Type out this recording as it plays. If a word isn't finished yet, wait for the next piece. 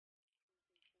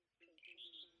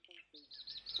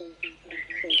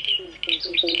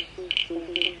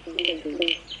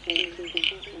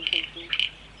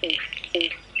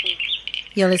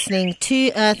You're listening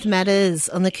to Earth Matters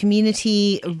on the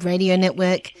Community Radio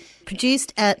Network,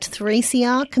 produced at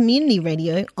 3CR Community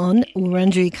Radio on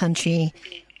Wurundjeri Country.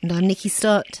 And I'm Nikki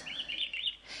Stott.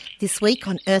 This week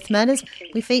on Earth Matters,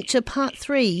 we feature part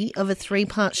 3 of a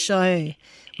 3-part show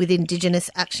with Indigenous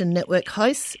Action Network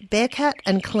hosts Bearcat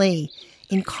and Klee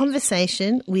in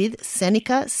conversation with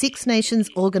Seneca Six Nations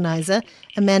organiser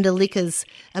Amanda Lickers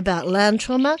about land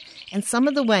trauma and some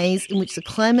of the ways in which the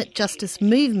climate justice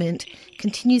movement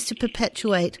continues to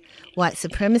perpetuate white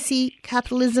supremacy,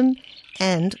 capitalism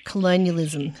and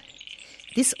colonialism.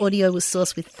 This audio was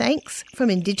sourced with thanks from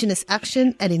Indigenous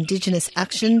Action at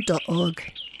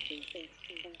indigenousaction.org.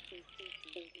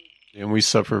 And we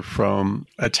suffer from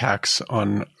attacks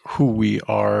on who we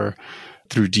are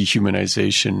through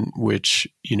dehumanization, which,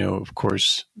 of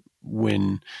course,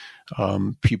 when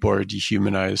people are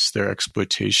dehumanized, their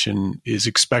exploitation is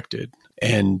expected.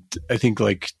 And I think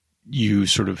you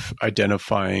sort of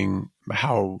identifying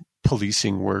how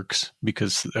policing works,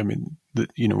 because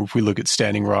if we look at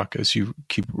Standing Rock, as you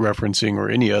keep referencing, or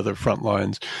any other front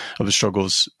lines of the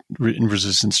struggles in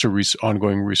resistance to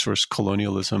ongoing resource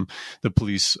colonialism, the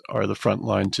police are the front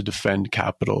line to defend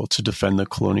capital, to defend the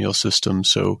colonial system.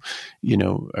 So,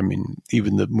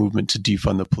 even the movement to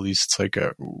defund the police, it's like,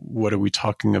 what are we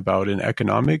talking about? An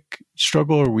economic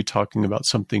struggle, or are we talking about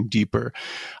something deeper?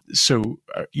 So,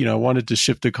 I wanted to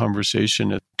shift the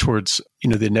conversation towards,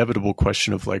 the inevitable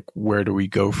question of where do we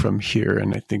go from here?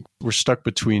 And I think we're stuck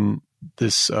between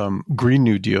this Green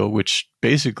New Deal, which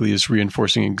basically is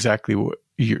reinforcing exactly what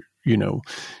you're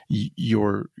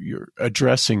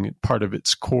addressing. Part of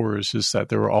its cores is that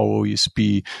there will always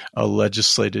be a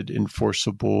legislated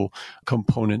enforceable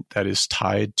component that is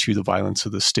tied to the violence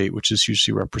of the state, which is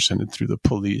usually represented through the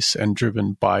police and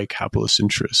driven by capitalist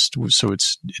interest. So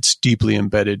it's deeply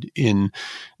embedded in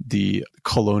the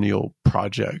colonial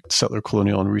project, settler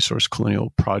colonial and resource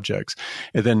colonial projects.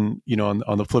 And then,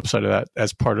 on the flip side of that,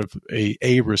 as part of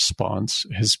a response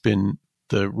has been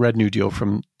the Red New Deal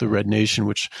from the Red Nation,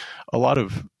 which a lot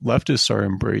of leftists are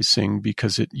embracing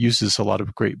because it uses a lot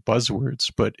of great buzzwords,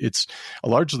 but it's a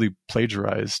largely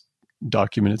plagiarized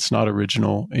document. It's not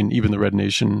original, and even the Red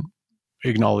Nation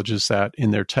acknowledges that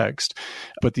in their text.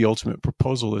 But the ultimate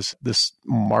proposal is this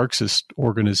Marxist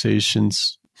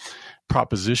organization's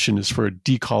proposition is for a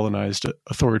decolonized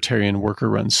authoritarian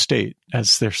worker-run state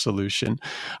as their solution.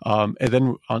 And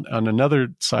then on another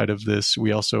side of this,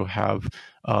 we also have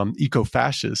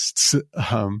eco-fascists,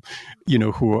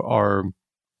 who are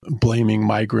blaming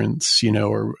migrants,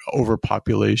 or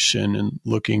overpopulation, and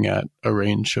looking at a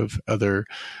range of other,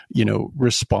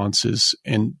 responses.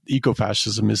 And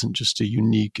ecofascism isn't just a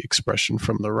unique expression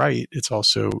from the right. It's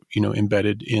also,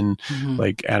 embedded in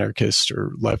anarchist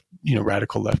or left,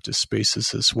 radical leftist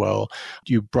spaces as well.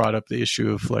 You brought up the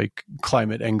issue of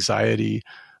climate anxiety.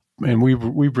 And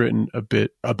we've written a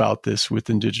bit about this with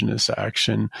Indigenous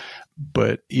Action,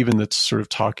 but even the sort of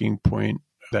talking point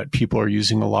that people are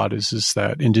using a lot is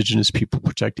that Indigenous people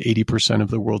protect 80% of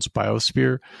the world's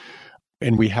biosphere.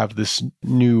 And we have this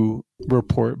new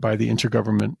report by the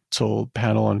Intergovernmental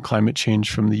Panel on Climate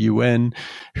Change from the UN,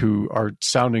 who are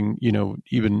sounding,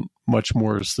 even much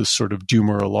more as this sort of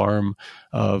doomer alarm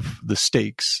of the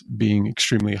stakes being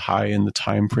extremely high and the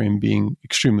time frame being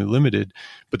extremely limited.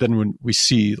 But then when we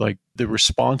see the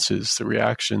responses, the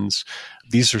reactions,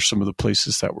 these are some of the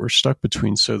places that we're stuck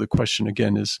between. So the question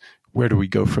again is, where do we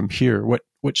go from here?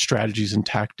 What strategies and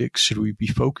tactics should we be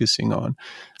focusing on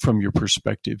from your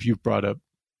perspective? You've brought up,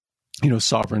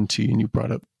 sovereignty, and you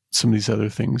brought up some of these other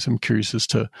things. I'm curious as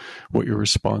to what your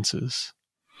response is.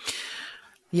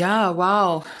 Yeah,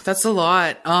 wow. That's a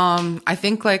lot. I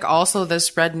think also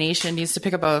this Red Nation needs to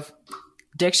pick up a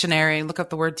dictionary and look up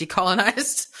the word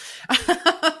decolonized.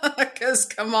 Because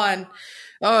come on.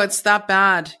 Oh, it's that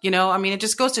bad. It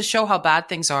just goes to show how bad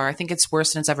things are. I think it's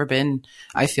worse than it's ever been,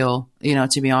 I feel,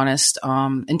 to be honest,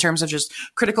 in terms of just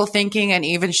critical thinking and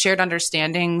even shared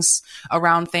understandings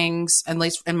around things, at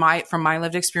least from my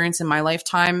lived experience in my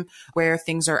lifetime, where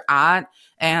things are at.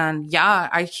 And yeah,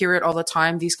 I hear it all the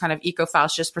time, these kind of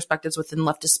eco-fascist perspectives within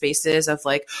leftist spaces of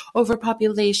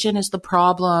overpopulation is the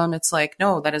problem. It's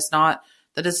no, that is not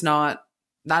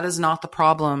the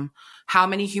problem. How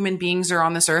many human beings are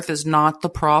on this earth is not the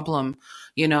problem,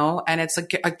 and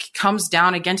it comes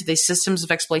down again to these systems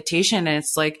of exploitation. And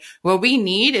it's what we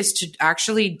need is to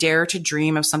actually dare to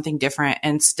dream of something different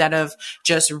instead of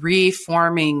just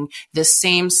reforming the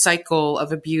same cycle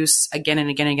of abuse again and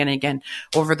again and again and again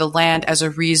over the land as a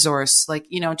resource. We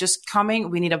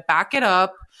need to back it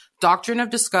up, doctrine of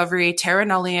discovery, terra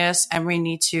nullius, and we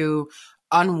need to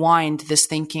unwind this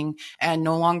thinking and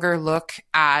no longer look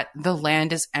at the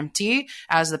land as empty,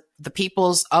 as the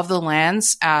peoples of the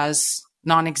lands as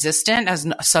non-existent, as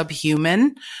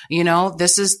subhuman. You know,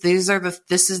 this is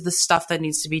the stuff that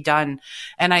needs to be done.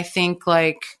 And I think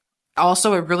like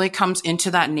also it really comes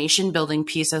into that nation building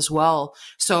piece as well.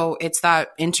 So it's that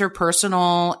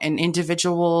interpersonal and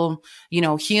individual, you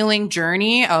know, healing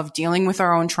journey of dealing with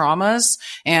our own traumas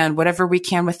and whatever we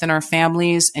can within our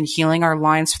families and healing our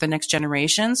lines for the next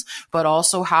generations. But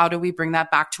also how do we bring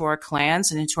that back to our clans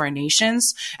and into our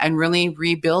nations and really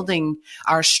rebuilding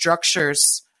our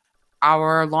structures,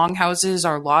 our longhouses,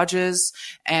 our lodges,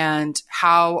 and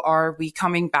how are we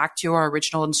coming back to our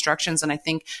original instructions? And I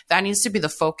think that needs to be the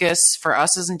focus for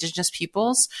us as Indigenous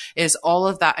peoples, is all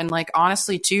of that. And like,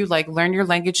 honestly too, like learn your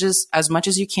languages as much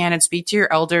as you can and speak to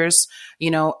your elders, you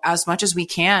know, as much as we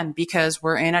can, because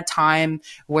we're in a time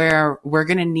where we're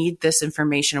going to need this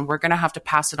information and we're going to have to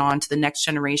pass it on to the next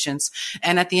generations.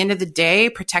 And at the end of the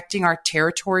day, protecting our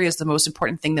territory is the most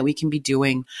important thing that we can be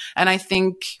doing. And I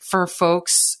think for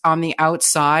folks on the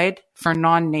outside, for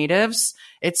non-natives,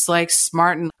 it's like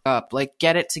smarten up, like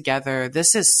get it together.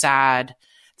 This is sad.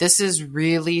 This is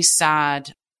really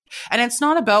sad. And it's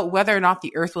not about whether or not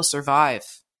the earth will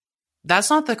survive. That's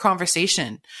not the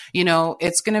conversation. You know,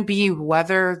 it's going to be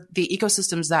whether the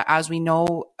ecosystems that as we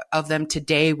know of them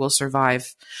today will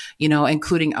survive, you know,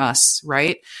 including us,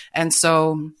 right? And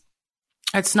so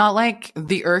it's not like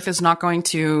the earth is not going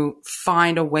to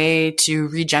find a way to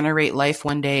regenerate life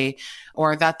one day,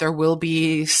 or that there will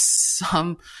be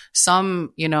some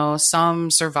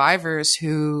survivors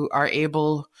who are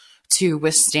able to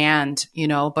withstand, you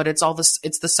know, but it's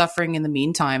the suffering in the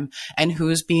meantime and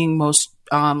who's being most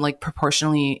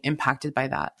proportionally impacted by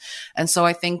that. And so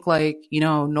I think like, you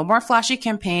know, no more flashy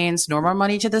campaigns, no more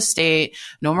money to the state,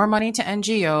 no more money to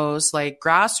NGOs, like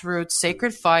grassroots,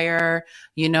 sacred fire,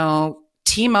 you know,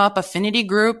 team up, affinity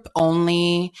group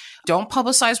only. Don't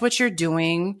publicize what you're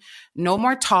doing. No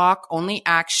more talk, only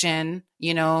action,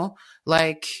 you know,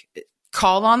 like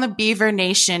call on the Beaver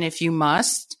Nation if you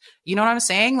must. You know what I'm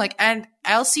saying? Like, and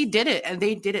LC did it and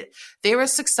they did it. They were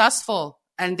successful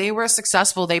and they were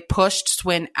successful. They pushed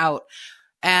SWIN out.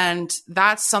 And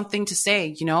that's something to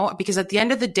say, you know, because at the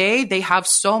end of the day, they have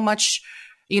so much,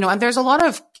 you know, and there's a lot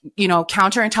of, you know,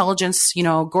 counterintelligence, you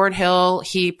know, Gord Hill,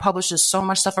 he publishes so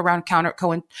much stuff around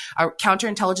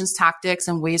counterintelligence tactics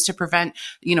and ways to prevent,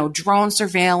 you know, drone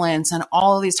surveillance and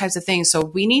all of these types of things. So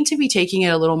we need to be taking it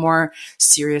a little more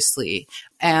seriously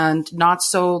and not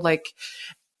so like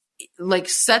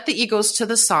set the egos to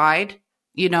the side.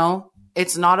 You know,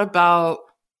 it's not about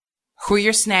who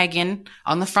you're snagging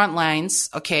on the front lines.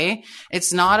 Okay.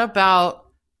 It's not about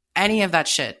any of that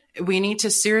shit. We need to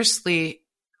seriously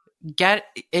get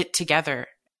it together.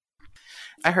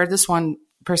 I heard this one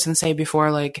person say before,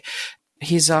 like,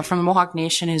 he's from the Mohawk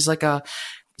Nation. He's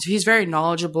very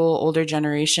knowledgeable, older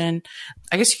generation.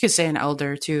 I guess you could say an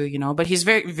elder too, you know, but he's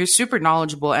very super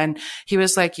knowledgeable. And he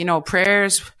was like, you know,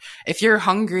 prayers, if you're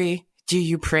hungry, do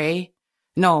you pray?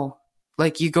 No,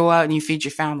 like you go out and you feed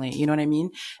your family. You know what I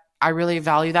mean? I really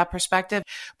value that perspective.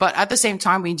 But at the same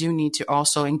time, we do need to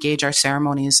also engage our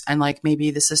ceremonies. And like,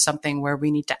 maybe this is something where we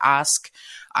need to ask,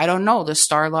 I don't know, the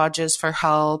Star Lodges for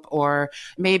help, or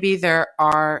maybe there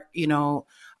are, you know,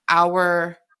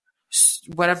 our,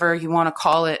 whatever you want to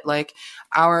call it, like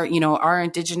our, you know, our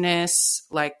indigenous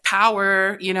like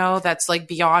power, you know, that's like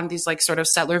beyond these like sort of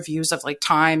settler views of like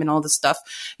time and all this stuff,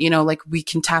 you know, like we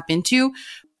can tap into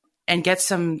and get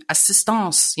some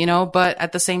assistance, you know, but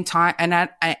at the same time, and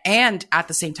at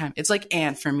the same time, it's like,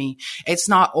 and for me, it's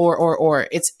not or,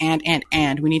 it's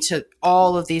and. We need to,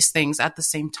 all of these things at the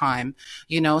same time,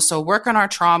 you know, so work on our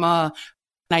trauma,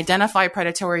 identify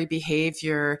predatory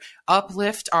behavior,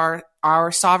 uplift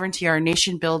our sovereignty, our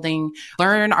nation building,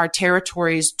 learn our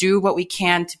territories, do what we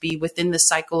can to be within the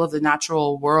cycle of the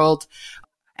natural world,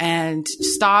 and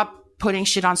stop putting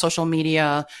shit on social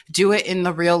media, do it in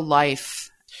the real life.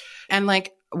 And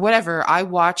like, whatever, I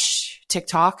watch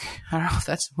TikTok. I don't know if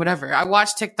that's whatever. I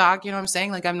watch TikTok, you know what I'm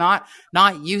saying? Like, I'm not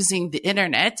using the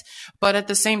internet, but at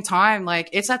the same time, like,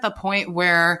 it's at the point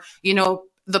where, you know,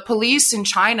 the police in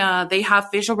China, they have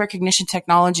facial recognition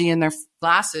technology in their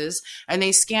glasses and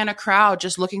they scan a crowd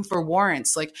just looking for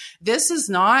warrants. Like, this is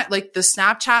not like the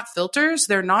Snapchat filters.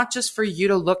 They're not just for you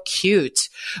to look cute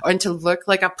and to look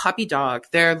like a puppy dog.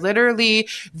 They're literally,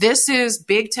 this is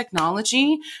big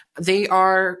technology. They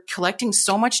are collecting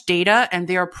so much data and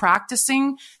they are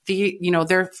practicing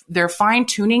they're fine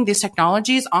tuning these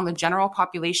technologies on the general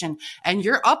population, and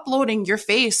you're uploading your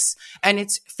face, and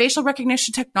it's facial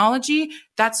recognition technology.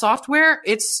 That software,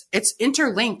 it's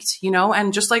interlinked,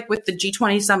 and just like with the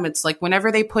G20 summits, like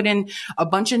whenever they put in a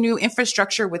bunch of new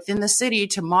infrastructure within the city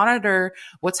to monitor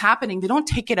what's happening, they don't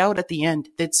take it out at the end.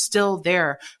 It's still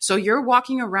there. So you're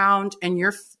walking around and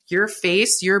your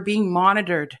face, you're being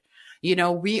monitored.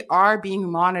 We are being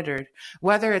monitored,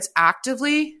 whether it's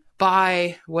actively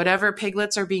by whatever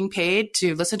piglets are being paid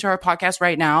to listen to our podcast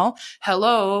right now.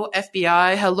 Hello,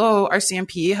 FBI. Hello,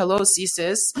 RCMP. Hello,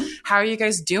 CSIS. How are you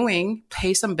guys doing?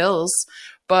 Pay some bills.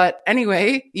 But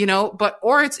anyway,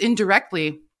 or it's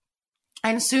indirectly.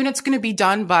 And soon it's going to be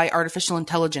done by artificial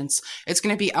intelligence. It's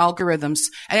going to be algorithms.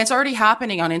 And it's already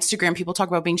happening on Instagram. People talk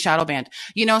about being shadow banned.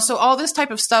 So all this type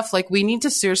of stuff, like, we need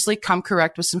to seriously come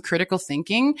correct with some critical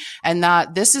thinking, and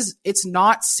that it's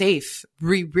not safe.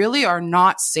 We really are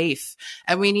not safe.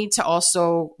 And we need to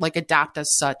also adapt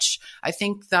as such. I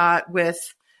think that with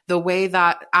the way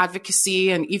that advocacy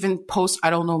and even post,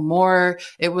 I don't know more,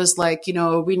 it was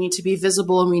we need to be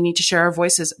visible and we need to share our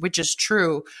voices, which is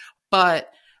true. But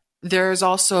there's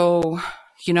also,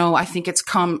 I think it's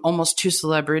come almost to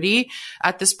celebrity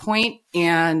at this point.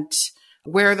 And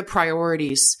where are the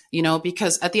priorities,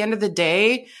 because at the end of the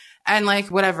day, and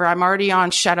whatever, I'm already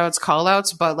on shout outs, call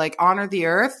outs, but Honor the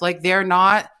Earth, they're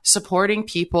not supporting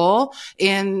people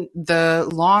in the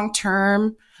long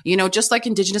term, just like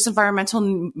Indigenous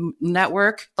Environmental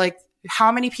Network,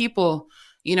 how many people,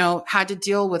 had to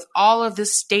deal with all of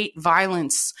this state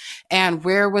violence, and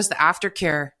where was the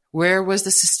aftercare? Where was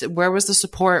the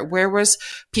support? Where was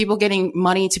people getting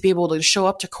money to be able to show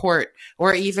up to court,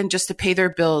 or even just to pay their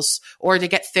bills, or to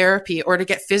get therapy, or to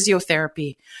get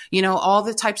physiotherapy? All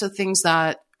the types of things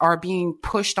that are being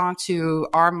pushed onto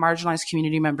our marginalized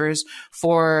community members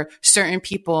for certain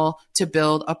people to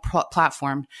build a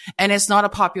platform. And it's not a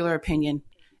popular opinion.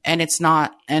 And it's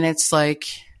not. And it's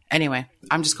anyway,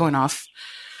 I'm just going off.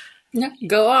 Yeah,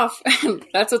 go off.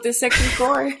 That's what this section's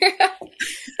for.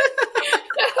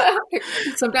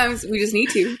 Sometimes we just need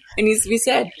to. It needs to be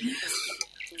said.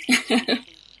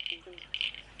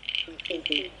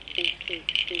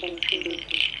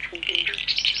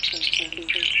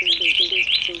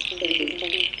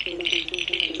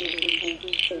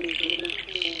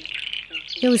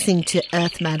 You're listening to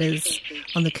Earth Matters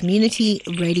on the Community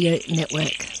Radio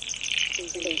Network.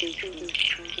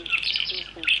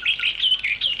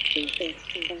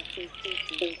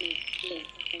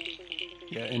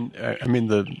 Yeah, and I mean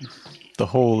the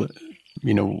whole,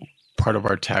 part of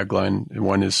our tagline,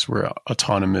 one is we're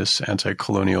autonomous,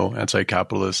 anti-colonial,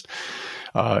 anti-capitalist,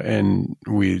 and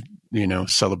we,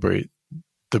 celebrate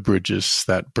the bridges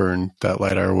that burn, that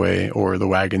light our way, or the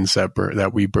wagons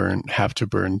that we burn, have to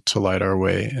burn to light our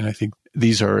way. And I think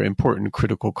these are important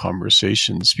critical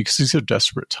conversations, because these are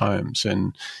desperate times.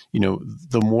 And,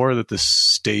 the more that the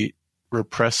state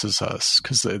represses us,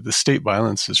 because the state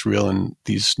violence is real, and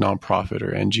these nonprofit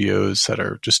or NGOs that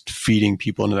are just feeding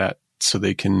people into that so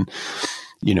they can,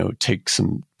 take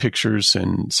some pictures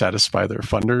and satisfy their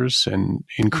funders and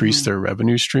increase their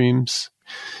revenue streams.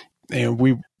 And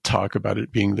we talk about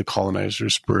it being the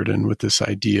colonizer's burden, with this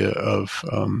idea of,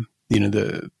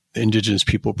 the indigenous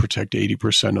people protect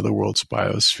 80% of the world's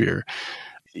biosphere.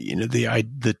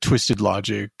 The twisted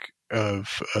logic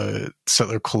of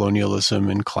settler colonialism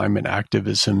and climate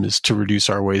activism is to reduce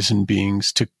our ways and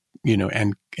beings to,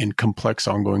 and complex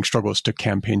ongoing struggles to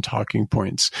campaign talking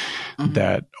points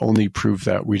that only prove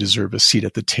that we deserve a seat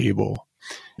at the table.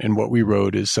 And what we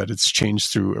wrote is that it's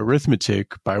changed through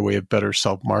arithmetic by way of better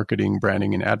self-marketing,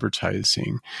 branding, and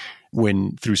advertising,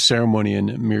 when through ceremony and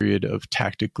a myriad of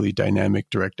tactically dynamic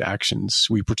direct actions,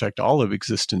 we protect all of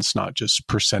existence, not just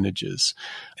percentages.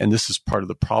 And this is part of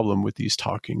the problem with these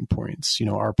talking points.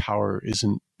 Our power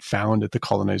isn't found at the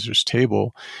colonizer's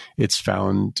table. It's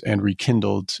found and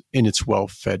rekindled in its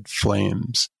well-fed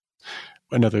flames.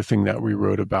 Another thing that we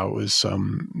wrote about was,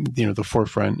 the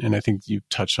forefront, and I think you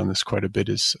touched on this quite a bit,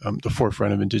 is the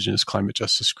forefront of Indigenous climate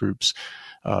justice groups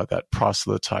that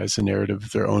proselytize the narrative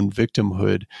of their own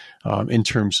victimhood in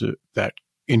terms of that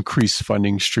increase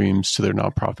funding streams to their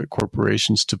nonprofit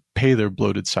corporations to pay their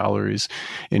bloated salaries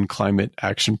in climate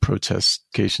action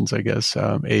protestations, I guess,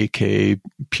 aka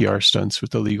PR stunts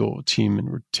with the legal team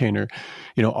and retainer,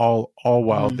 all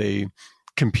while they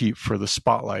compete for the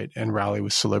spotlight and rally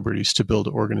with celebrities to build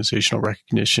organizational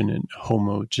recognition and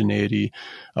homogeneity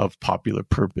of popular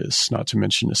purpose, not to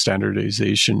mention a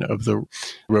standardization of the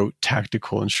rote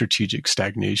tactical and strategic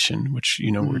stagnation, which,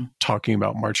 we're talking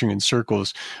about marching in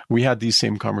circles. We had these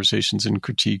same conversations and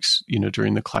critiques,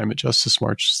 during the climate justice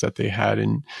marches that they had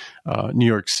in New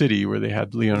York City, where they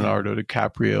had Leonardo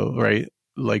DiCaprio, right?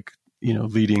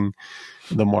 Leading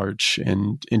the march,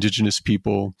 and Indigenous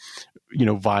people,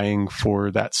 vying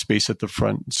for that space at the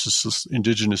front. It's just this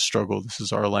Indigenous struggle. This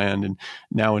is our land. And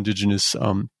now Indigenous,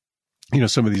 some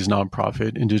of these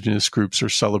nonprofit Indigenous groups are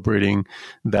celebrating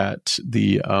that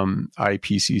the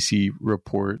IPCC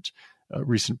report,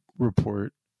 recent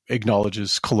report,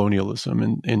 acknowledges colonialism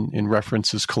and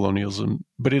references colonialism.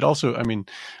 But it also,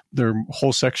 there are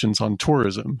whole sections on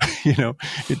tourism.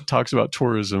 It talks about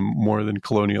tourism more than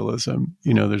colonialism.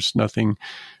 There's nothing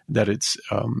that it's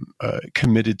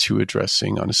committed to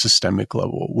addressing on a systemic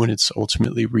level when it's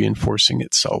ultimately reinforcing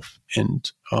itself and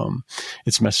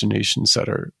its machinations that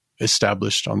are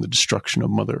established on the destruction of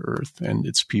Mother Earth and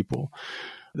its people.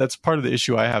 That's part of the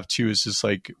issue I have too, is just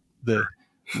like the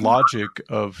logic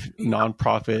of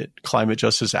nonprofit climate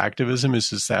justice activism is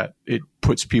that it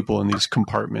puts people in these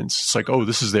compartments. It's like, oh,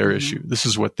 this is their issue. This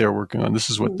is what they're working on. This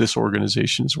is what this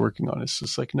organization is working on. It's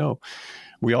just like, no,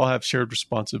 we all have shared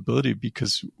responsibility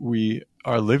because we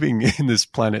are living in this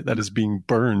planet that is being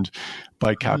burned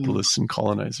by capitalists and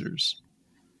colonizers.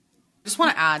 I just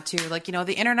want to add too,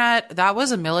 the internet, that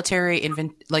was a military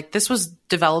this was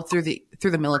developed through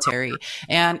the military,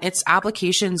 and its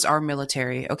applications are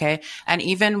military. Okay. And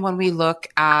even when we look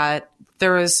at,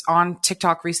 there was on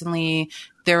TikTok recently,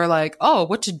 they were like, oh,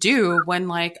 what to do when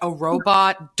a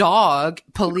robot dog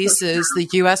polices the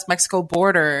US-Mexico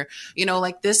border,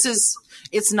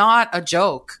 it's not a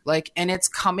joke, and it's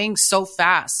coming so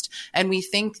fast. And we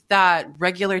think that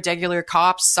degular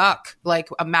cops suck.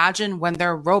 Imagine when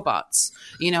they're robots,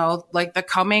 the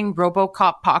coming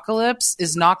RoboCop apocalypse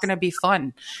is not going to be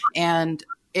fun. And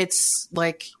it's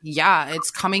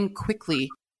it's coming quickly.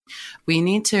 We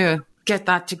need to get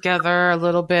that together a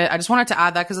little bit. I just wanted to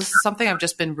add that because this is something I've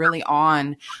just been really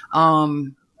on.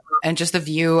 And just the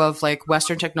view of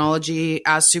Western technology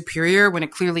as superior when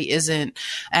it clearly isn't.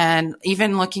 And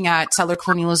even looking at settler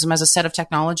colonialism as a set of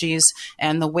technologies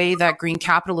and the way that green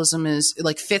capitalism is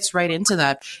fits right into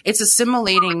that. It's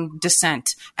assimilating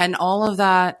dissent and all of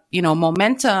that,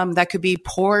 momentum that could be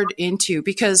poured into,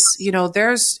 because,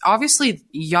 there's obviously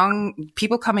young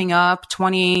people coming up,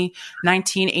 20,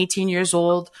 19, 18 years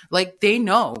old. They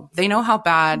know how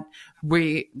bad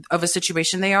of a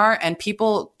situation they are, and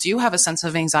people do have a sense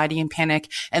of anxiety and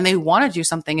panic, and they want to do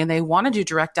something and they want to do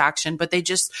direct action, but they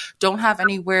just don't have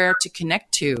anywhere to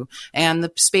connect to. And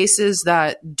the spaces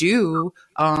that do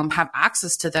have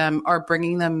access to them are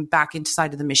bringing them back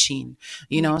inside of the machine,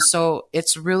 so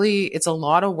it's a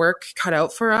lot of work cut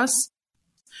out for us.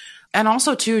 And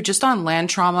also too, just on land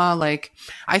trauma,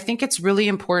 I think it's really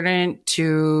important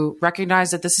to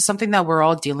recognize that this is something that we're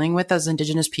all dealing with as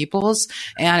Indigenous peoples.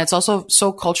 And it's also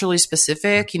so culturally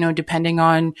specific, depending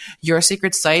on your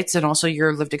sacred sites and also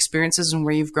your lived experiences and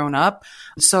where you've grown up.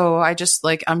 So I just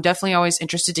I'm definitely always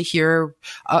interested to hear,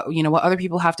 what other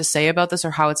people have to say about this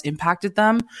or how it's impacted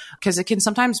them. Because it can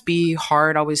sometimes be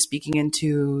hard always speaking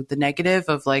into the negative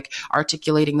of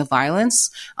articulating the violence.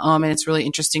 And it's really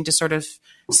interesting to sort of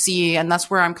see, and that's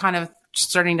where I'm kind of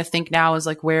starting to think now is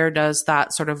where does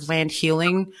that sort of land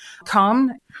healing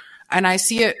come? And I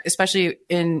see it especially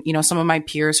in, some of my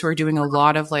peers who are doing a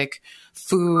lot of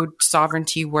food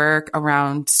sovereignty work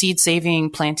around seed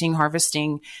saving, planting,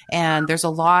 harvesting. And there's a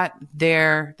lot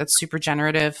there that's super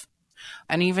generative.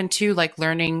 And even too,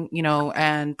 learning,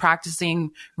 and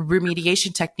practicing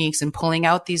remediation techniques and pulling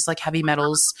out these heavy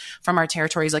metals from our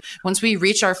territories. Once we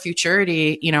reach our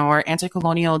futurity, our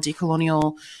anti-colonial,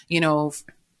 decolonial,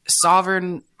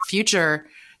 sovereign future,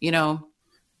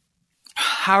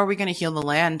 how are we going to heal the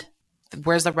land?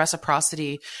 Where's the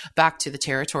reciprocity back to the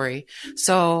territory?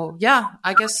 So yeah,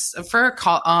 I guess for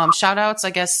shout outs, I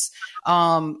guess,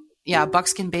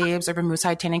 Buckskin Babes, Urban Moose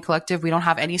Hide Tanning Collective. We don't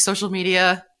have any social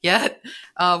media yet.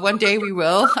 One day we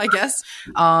will, I guess.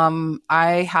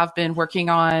 I have been working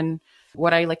on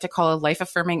what I like to call a life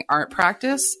affirming art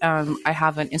practice. I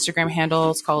have an Instagram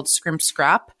handle. It's called Scrimp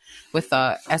Scrap with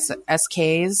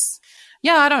SKs.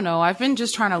 Yeah, I don't know. I've been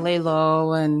just trying to lay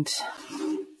low and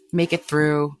make it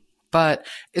through. But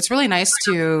it's really nice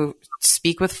to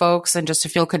speak with folks and just to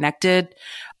feel connected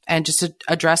and just to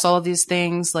address all of these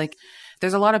things.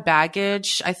 There's a lot of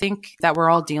baggage, I think, that we're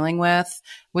all dealing with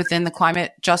within the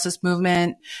climate justice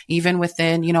movement, even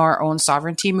within, our own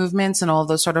sovereignty movements and all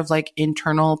those sort of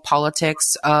internal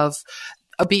politics of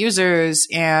abusers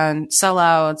and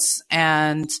sellouts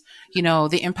and, you know,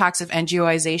 the impacts of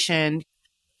NGOization.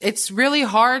 It's really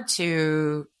hard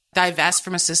to divest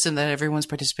from a system that everyone's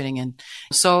participating in.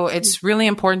 So it's really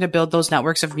important to build those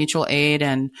networks of mutual aid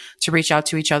and to reach out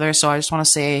to each other. So I just want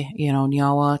to say, you know,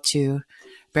 Nyawa to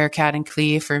Bearcat and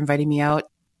Klee for inviting me out.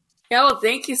 Yeah, well,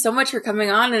 thank you so much for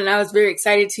coming on. And I was very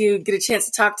excited to get a chance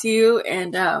to talk to you.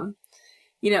 And,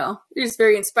 you know, you're just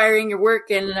very inspiring, your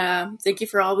work. And thank you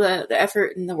for all the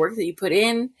effort and the work that you put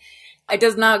in. It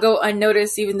does not go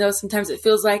unnoticed, even though sometimes it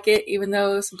feels like it, even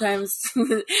though sometimes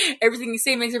everything you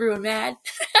say makes everyone mad.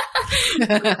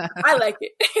 I like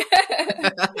it.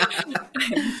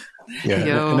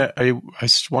 Yeah. And I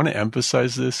just want to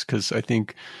emphasize this because I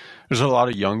think there's a lot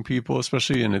of young people,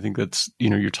 especially, and I think that's, you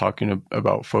know, you're talking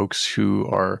about folks who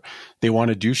they want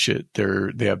to do shit.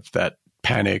 They have that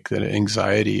panic, that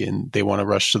anxiety, and they want to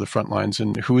rush to the front lines.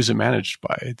 And who is it managed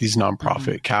by? These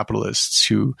nonprofit capitalists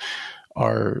who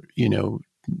are, you know,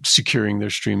 securing their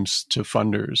streams to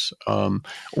funders,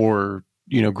 or,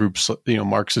 you know, groups, you know,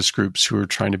 Marxist groups who are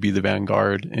trying to be the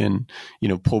vanguard and, you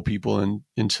know, pull people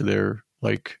into their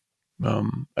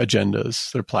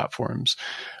agendas, their platforms.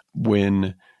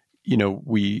 When, you know,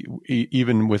 we,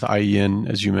 even with IEN,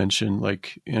 as you mentioned,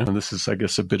 like, you know, this is, I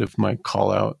guess, a bit of my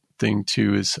call out thing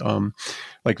too, is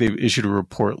like they issued a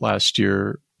report last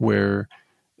year where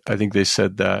I think they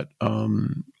said that,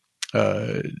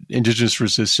 indigenous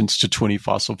resistance to 20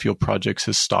 fossil fuel projects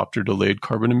has stopped or delayed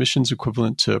carbon emissions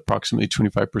equivalent to approximately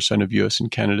 25% of US and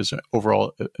Canada's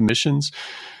overall emissions.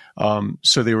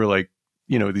 So they were like,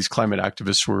 you know, these climate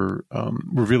activists were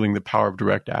revealing the power of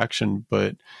direct action,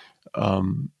 but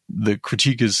the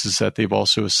critique is that they've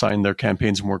also assigned their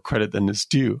campaigns more credit than is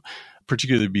due,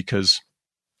 particularly because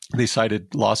they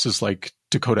cited losses like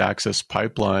Dakota Access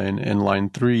Pipeline and Line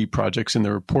 3 projects in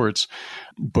their reports.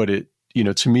 But it, you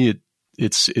know, to me,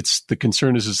 it's the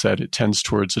concern is that it tends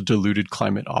towards a diluted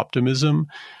climate optimism,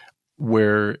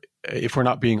 where if we're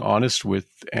not being honest with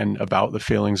and about the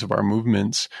failings of our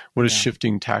movements, what is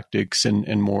shifting tactics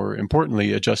and more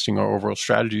importantly, adjusting our overall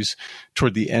strategies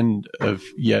toward the end of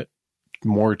yet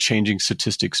more changing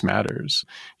statistics matters.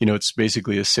 You know, it's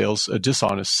basically a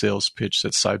dishonest sales pitch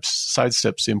that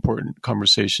sidesteps the important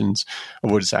conversations of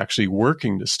what is actually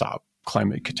working to stop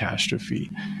climate catastrophe.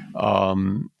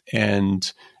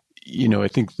 And, you know, I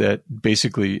think that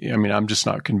basically, I mean, I'm just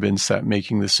not convinced that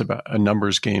making this about a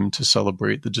numbers game to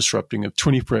celebrate the disrupting of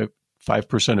 25%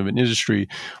 of an industry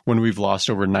when we've lost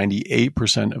over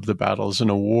 98% of the battles in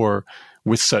a war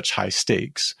with such high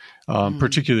stakes,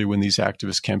 particularly when these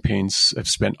activist campaigns have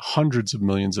spent hundreds of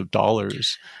millions of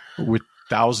dollars with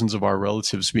thousands of our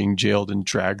relatives being jailed and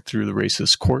dragged through the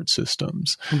racist court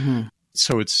systems.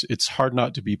 So it's hard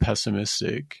not to be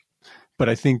pessimistic, but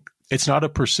I think it's not a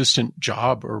persistent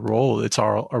job or role. It's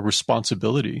our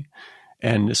responsibility.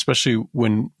 And especially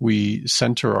when we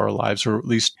center our lives, or at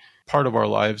least part of our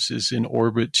lives is in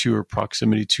orbit to or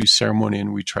proximity to ceremony,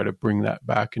 and we try to bring that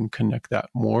back and connect that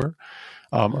more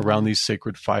around these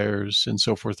sacred fires and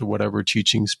so forth, or whatever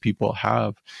teachings people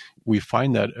have, we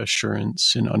find that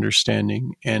assurance and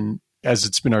understanding. And as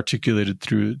it's been articulated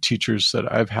through teachers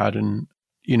that I've had, and,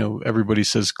 you know, everybody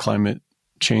says climate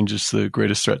change is the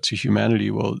greatest threat to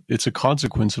humanity. Well, it's a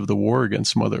consequence of the war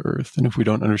against Mother Earth. And if we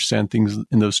don't understand things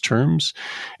in those terms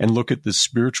and look at the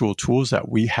spiritual tools that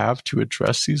we have to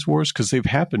address these wars, because they've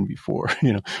happened before,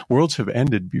 you know, worlds have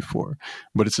ended before,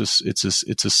 but it's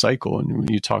a cycle. And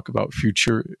when you talk about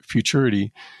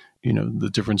futurity, you know, the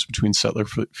difference between settler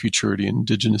futurity and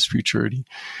indigenous futurity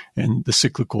and the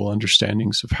cyclical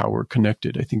understandings of how we're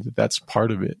connected, I think that that's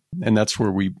part of it. And that's where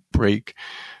we break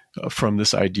from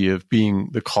this idea of being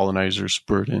the colonizer's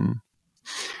burden.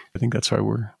 I think that's why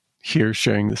we're here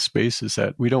sharing this space, is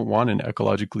that we don't want an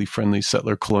ecologically friendly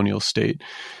settler colonial state.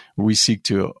 We seek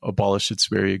to abolish its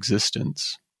very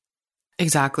existence.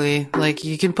 Exactly. Like,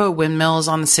 you can put windmills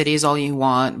on the cities all you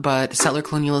want, but settler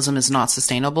colonialism is not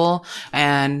sustainable,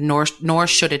 and nor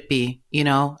should it be, you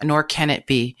know, nor can it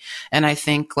be. And I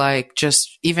think, like,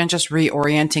 just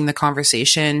reorienting the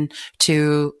conversation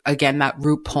to, again, that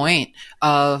root point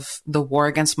of the war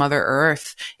against Mother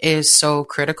Earth is so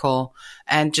critical.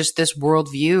 And just this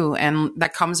worldview, and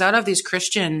that comes out of these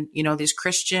Christian,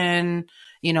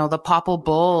 the Popple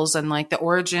Bulls, and like the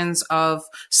origins of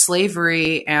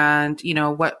slavery, and, you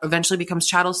know, what eventually becomes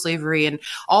chattel slavery, and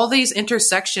all these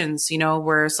intersections, you know,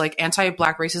 where it's like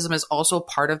anti-Black racism is also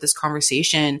part of this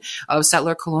conversation of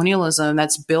settler colonialism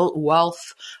that's built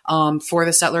wealth for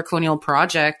the settler colonial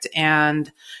project. And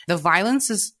the violence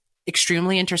is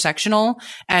extremely intersectional,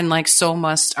 and like, so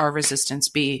must our resistance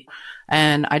be.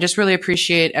 And I just really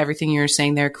appreciate everything you're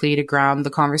saying there, Clee, to ground the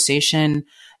conversation.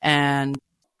 And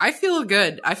I feel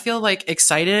good. I feel like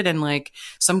excited and like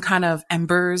some kind of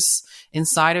embers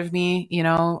inside of me, you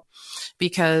know,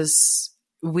 because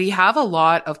we have a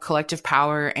lot of collective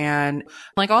power. And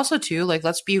like also too, like,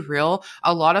 let's be real,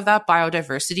 a lot of that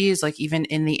biodiversity is like even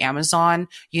in the Amazon,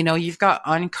 you know, you've got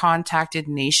uncontacted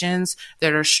nations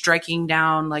that are striking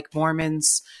down like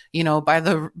Mormons, you know, by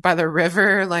the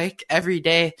river, like every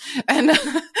day. And,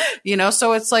 you know,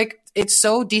 so it's like, it's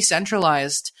so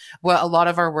decentralized what a lot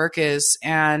of our work is.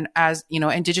 And as, you know,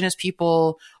 Indigenous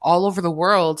people all over the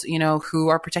world, you know, who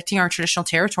are protecting our traditional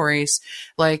territories,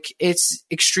 like it's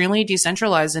extremely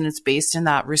decentralized and it's based in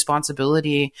that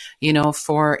responsibility, you know,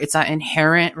 it's that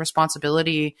inherent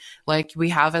responsibility like we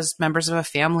have as members of a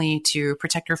family to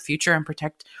protect our future and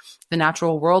protect the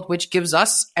natural world, which gives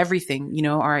us everything, you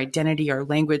know, our identity, our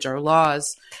language, our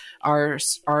laws, our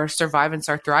survivance,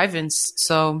 our thrivance.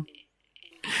 So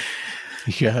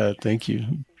yeah, thank you.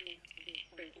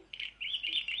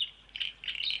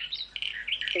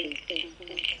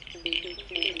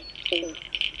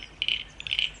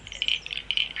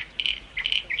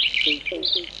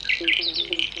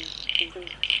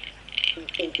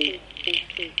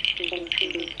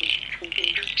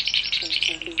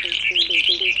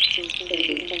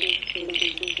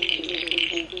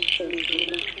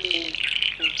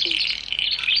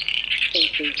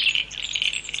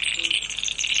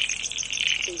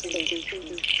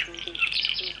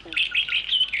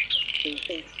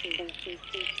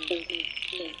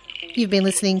 You've been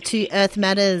listening to Earth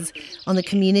Matters on the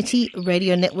Community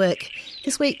Radio Network.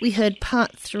 This week we heard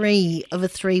part 3 of a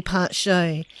 3-part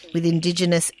show with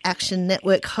Indigenous Action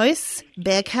Network hosts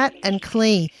Bearcat and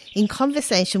Clee in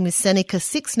conversation with Seneca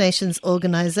Six Nations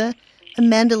organiser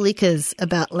Amanda Lickers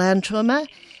about land trauma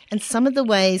and some of the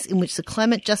ways in which the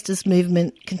climate justice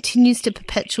movement continues to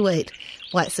perpetuate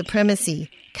white supremacy,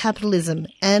 capitalism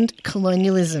and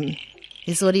colonialism.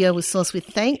 This audio was sourced with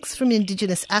thanks from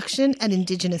Indigenous Action at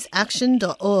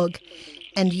indigenousaction.org,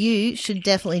 and you should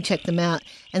definitely check them out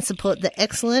and support the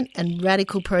excellent and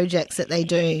radical projects that they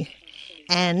do.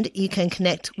 And you can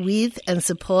connect with and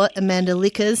support Amanda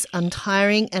Lickers'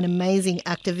 untiring and amazing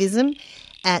activism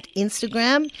at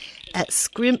Instagram at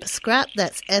Scrimp Scrap,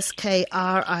 that's SKRIMP,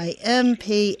 and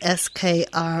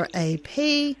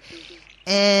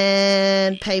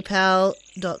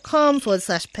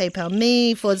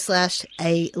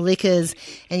paypal.com/PayPalMe/A-Lickers.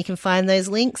 And you can find those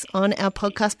links on our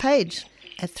podcast page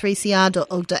at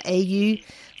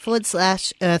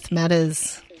 3cr.org.au/Earth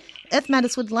Matters. Earth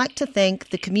Matters would like to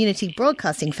thank the Community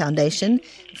Broadcasting Foundation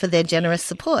for their generous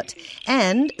support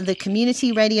and the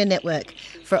Community Radio Network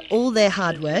for all their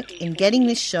hard work in getting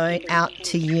this show out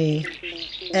to you.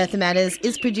 Earth Matters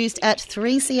is produced at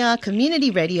 3CR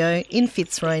Community Radio in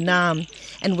Fitzroy, Naarm,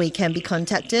 and we can be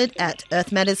contacted at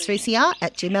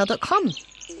earthmatters3cr@gmail.com.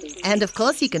 And of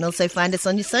course, you can also find us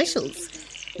on your socials.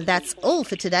 That's all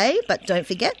for today, but don't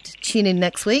forget to tune in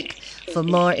next week for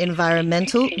more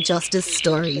environmental justice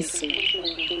stories.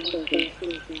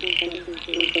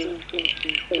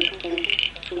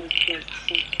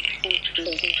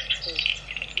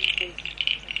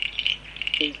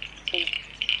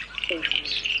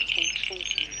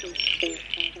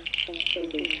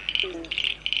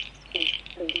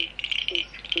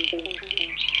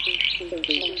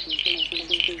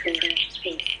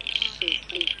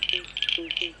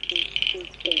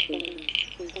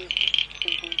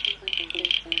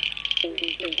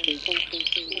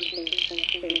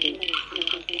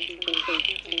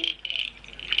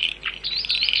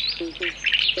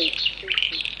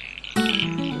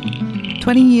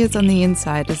 20 Years on the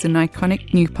Inside is an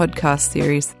iconic new podcast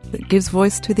series that gives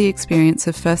voice to the experience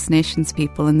of First Nations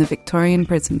people in the Victorian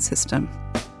prison system.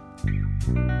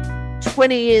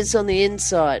 20 Years on the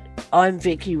Inside. I'm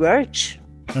Vicky Roach.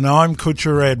 And I'm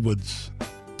Kutcher Edwards.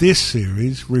 This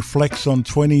series reflects on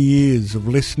 20 years of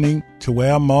listening to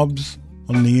our mobs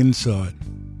on the inside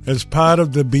as part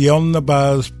of the Beyond the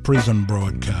Bars prison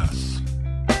broadcasts.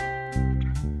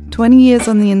 20 Years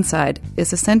on the Inside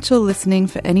is essential listening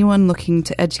for anyone looking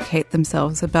to educate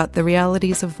themselves about the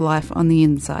realities of life on the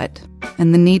inside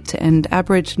and the need to end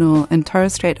Aboriginal and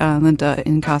Torres Strait Islander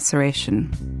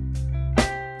incarceration.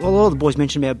 Well, a lot of the boys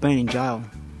mentioned about being in jail.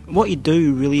 What you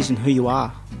do really isn't who you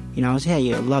are. You know, it's how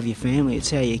you love your family, it's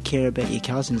how you care about your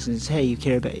cousins, and it's how you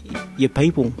care about your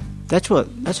people. That's what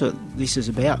this is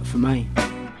about for me.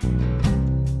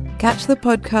 Catch the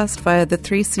podcast via the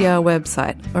 3CR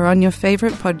website or on your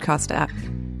favourite podcast app.